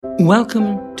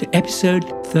Welcome to episode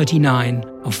 39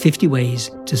 of 50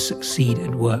 Ways to Succeed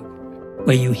at Work,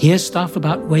 where you hear stuff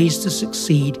about ways to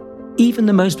succeed even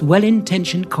the most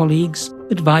well-intentioned colleagues,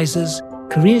 advisors,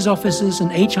 careers officers and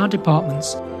HR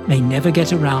departments may never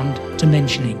get around to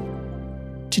mentioning.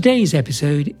 Today's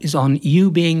episode is on you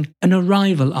being an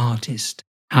arrival artist.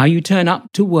 How you turn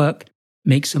up to work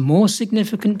makes a more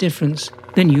significant difference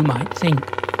than you might think.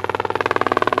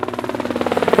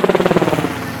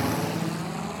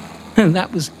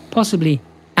 That was possibly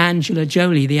Angela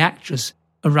Jolie, the actress,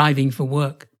 arriving for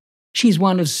work. She's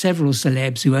one of several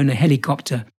celebs who own a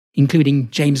helicopter,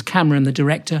 including James Cameron, the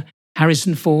director,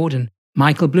 Harrison Ford, and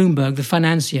Michael Bloomberg, the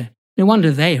financier. No wonder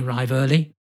they arrive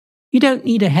early. You don't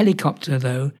need a helicopter,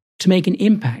 though, to make an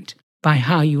impact by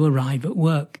how you arrive at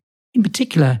work. In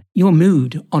particular, your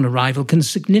mood on arrival can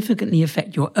significantly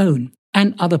affect your own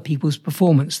and other people's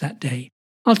performance that day.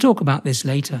 I'll talk about this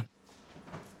later.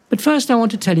 But first I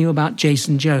want to tell you about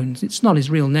Jason Jones. It's not his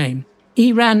real name.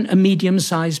 He ran a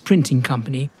medium-sized printing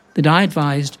company that I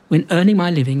advised when earning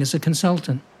my living as a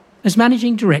consultant. As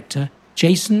managing director,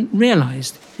 Jason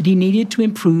realized that he needed to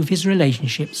improve his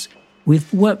relationships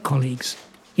with work colleagues,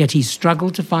 yet he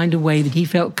struggled to find a way that he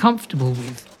felt comfortable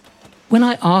with. When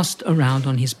I asked around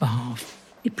on his behalf,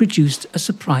 it produced a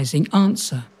surprising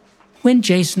answer. When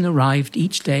Jason arrived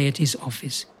each day at his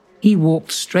office, he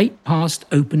walked straight past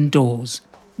open doors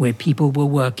where people were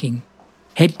working.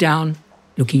 Head down,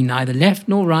 looking neither left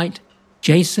nor right,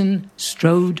 Jason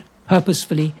strode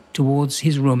purposefully towards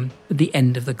his room at the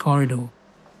end of the corridor.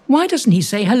 "Why doesn't he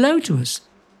say hello to us?"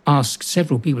 asked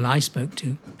several people I spoke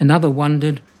to. Another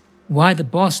wondered why the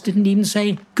boss didn't even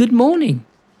say good morning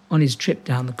on his trip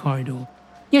down the corridor.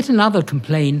 Yet another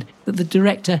complained that the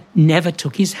director never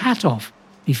took his hat off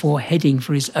before heading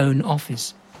for his own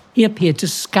office. He appeared to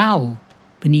scowl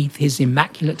beneath his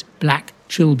immaculate black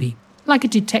trilby, like a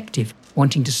detective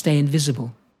wanting to stay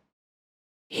invisible.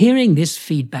 Hearing this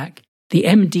feedback, the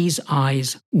MD's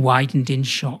eyes widened in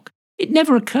shock. It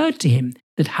never occurred to him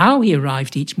that how he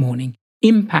arrived each morning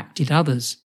impacted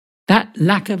others. That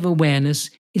lack of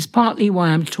awareness is partly why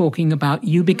I'm talking about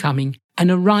you becoming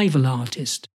an arrival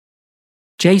artist.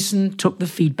 Jason took the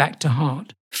feedback to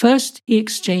heart. First, he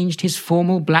exchanged his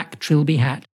formal black trilby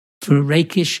hat for a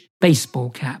rakish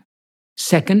baseball cap.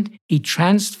 Second, he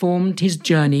transformed his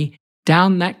journey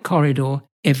down that corridor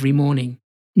every morning.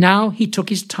 Now he took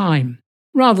his time,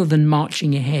 rather than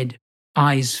marching ahead,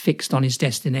 eyes fixed on his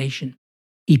destination.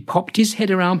 He popped his head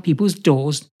around people's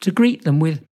doors to greet them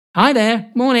with, "Hi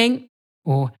there, morning,"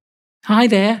 or "Hi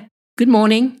there, good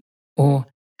morning," or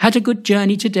 "Had a good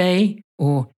journey today,"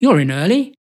 or "You're in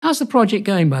early. How's the project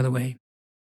going, by the way?"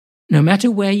 No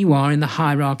matter where you are in the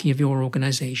hierarchy of your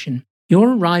organization,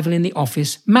 your arrival in the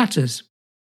office matters.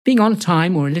 Being on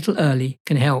time or a little early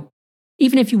can help.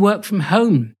 Even if you work from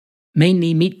home,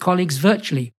 mainly meet colleagues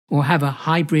virtually, or have a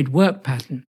hybrid work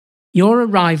pattern, your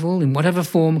arrival in whatever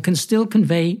form can still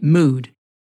convey mood.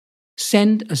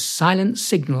 Send a silent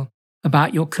signal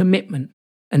about your commitment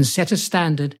and set a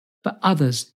standard for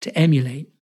others to emulate.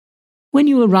 When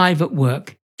you arrive at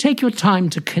work, take your time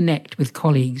to connect with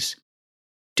colleagues.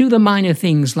 Do the minor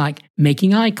things like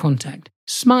making eye contact,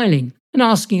 smiling, and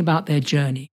asking about their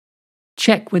journey.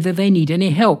 Check whether they need any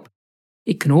help.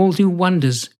 It can all do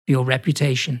wonders for your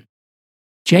reputation.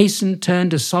 Jason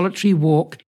turned a solitary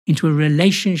walk into a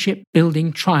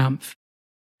relationship-building triumph.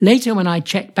 Later, when I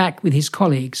checked back with his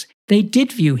colleagues, they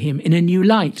did view him in a new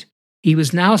light. He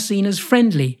was now seen as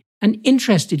friendly and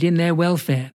interested in their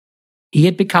welfare. He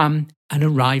had become an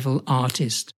arrival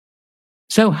artist.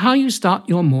 So how you start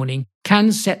your morning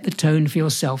can set the tone for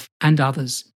yourself and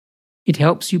others. It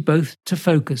helps you both to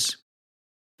focus.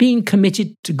 Being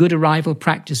committed to good arrival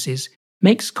practices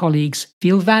makes colleagues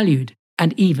feel valued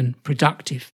and even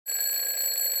productive.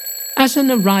 As an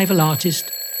arrival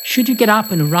artist, should you get up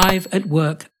and arrive at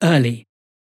work early?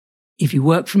 If you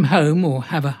work from home or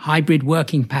have a hybrid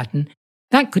working pattern,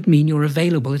 that could mean you're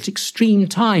available at extreme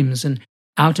times and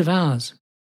out of hours.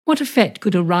 What effect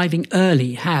could arriving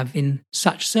early have in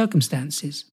such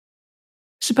circumstances?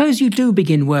 Suppose you do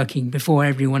begin working before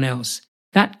everyone else.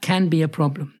 That can be a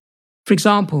problem. For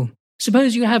example,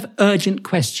 suppose you have urgent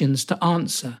questions to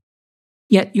answer,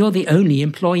 yet you're the only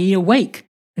employee awake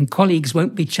and colleagues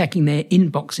won't be checking their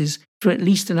inboxes for at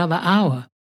least another hour.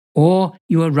 Or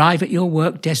you arrive at your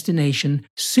work destination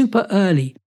super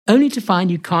early, only to find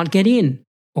you can't get in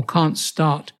or can't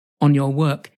start on your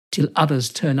work till others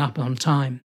turn up on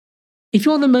time. If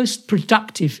you're the most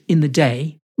productive in the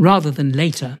day, rather than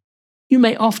later, you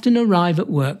may often arrive at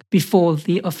work before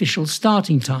the official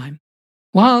starting time.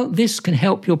 While this can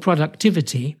help your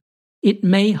productivity, it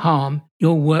may harm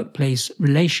your workplace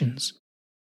relations.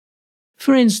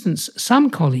 For instance, some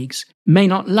colleagues may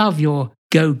not love your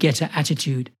go-getter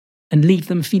attitude and leave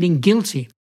them feeling guilty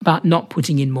about not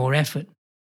putting in more effort.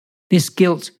 This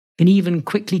guilt can even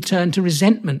quickly turn to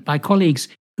resentment by colleagues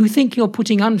who think you're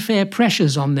putting unfair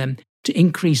pressures on them to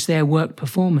increase their work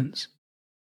performance.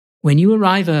 When you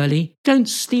arrive early, don't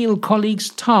steal colleagues'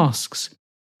 tasks.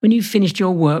 When you've finished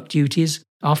your work duties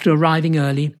after arriving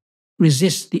early,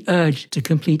 resist the urge to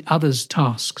complete others'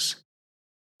 tasks.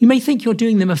 You may think you're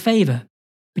doing them a favour,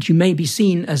 but you may be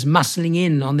seen as muscling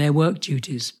in on their work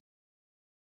duties.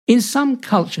 In some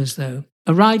cultures, though,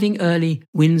 arriving early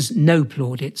wins no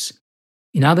plaudits.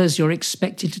 In others, you're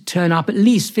expected to turn up at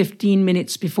least 15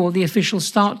 minutes before the official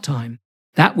start time.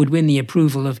 That would win the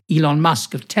approval of Elon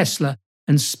Musk of Tesla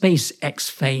and SpaceX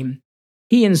fame.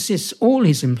 He insists all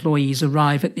his employees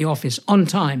arrive at the office on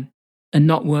time and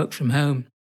not work from home.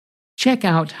 Check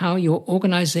out how your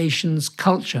organization's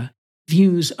culture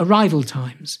views arrival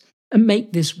times and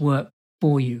make this work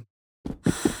for you.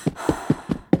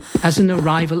 As an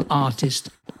arrival artist,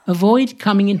 avoid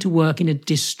coming into work in a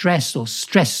distress or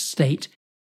stress state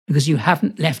because you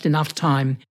haven't left enough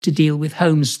time to deal with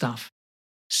home stuff.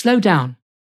 Slow down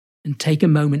and take a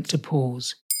moment to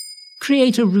pause.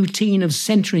 Create a routine of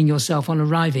centering yourself on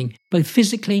arriving, both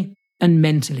physically and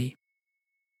mentally.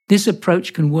 This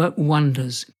approach can work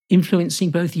wonders,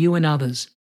 influencing both you and others.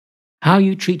 How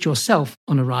you treat yourself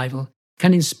on arrival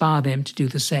can inspire them to do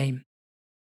the same.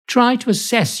 Try to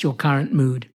assess your current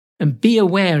mood and be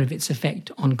aware of its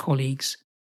effect on colleagues.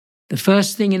 The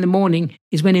first thing in the morning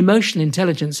is when emotional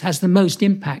intelligence has the most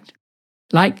impact.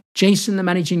 Like Jason, the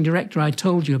managing director I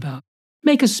told you about,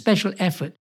 make a special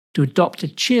effort to adopt a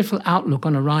cheerful outlook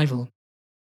on arrival.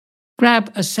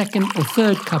 Grab a second or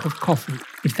third cup of coffee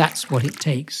if that's what it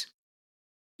takes.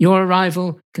 Your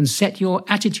arrival can set your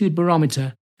attitude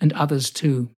barometer and others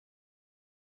too.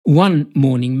 One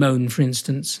morning moan, for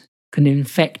instance, can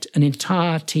infect an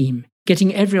entire team,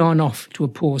 getting everyone off to a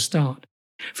poor start.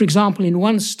 For example, in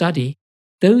one study,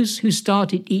 those who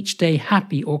started each day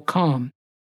happy or calm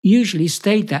usually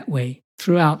stayed that way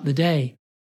throughout the day.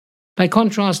 By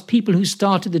contrast, people who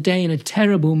started the day in a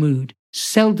terrible mood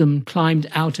seldom climbed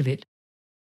out of it.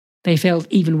 They felt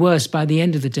even worse by the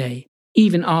end of the day,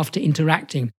 even after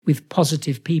interacting with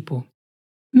positive people.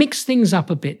 Mix things up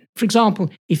a bit. For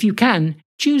example, if you can,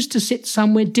 choose to sit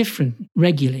somewhere different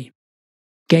regularly.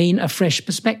 Gain a fresh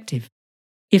perspective.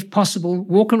 If possible,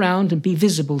 walk around and be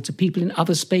visible to people in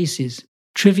other spaces.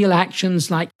 Trivial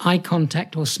actions like eye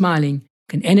contact or smiling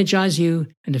can energize you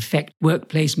and affect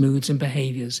workplace moods and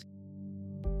behaviors.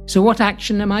 So what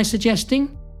action am I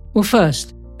suggesting? Well,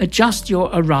 first, adjust your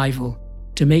arrival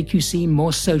to make you seem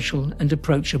more social and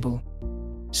approachable.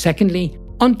 Secondly,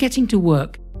 on getting to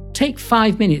work, take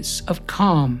 5 minutes of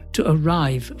calm to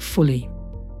arrive fully.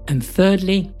 And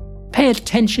thirdly, pay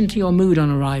attention to your mood on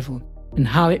arrival and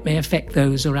how it may affect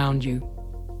those around you.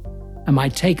 And my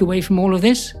takeaway from all of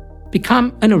this?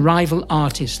 Become an arrival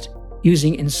artist,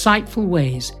 using insightful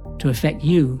ways to affect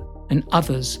you and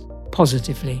others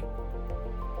positively.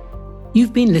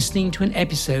 You've been listening to an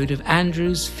episode of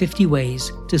Andrew's 50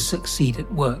 Ways to Succeed at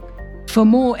Work. For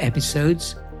more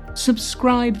episodes,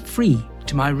 subscribe free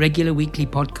to my regular weekly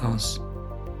podcasts.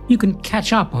 You can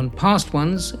catch up on past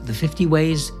ones at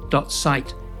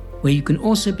the50ways.site, where you can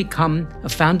also become a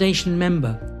foundation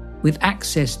member with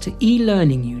access to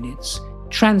e-learning units,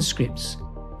 transcripts,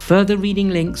 further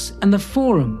reading links, and the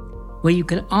forum where you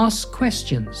can ask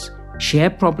questions, share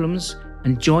problems,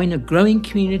 and join a growing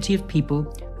community of people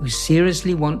who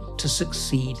seriously want to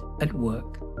succeed at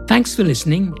work. Thanks for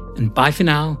listening, and bye for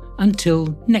now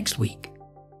until next week.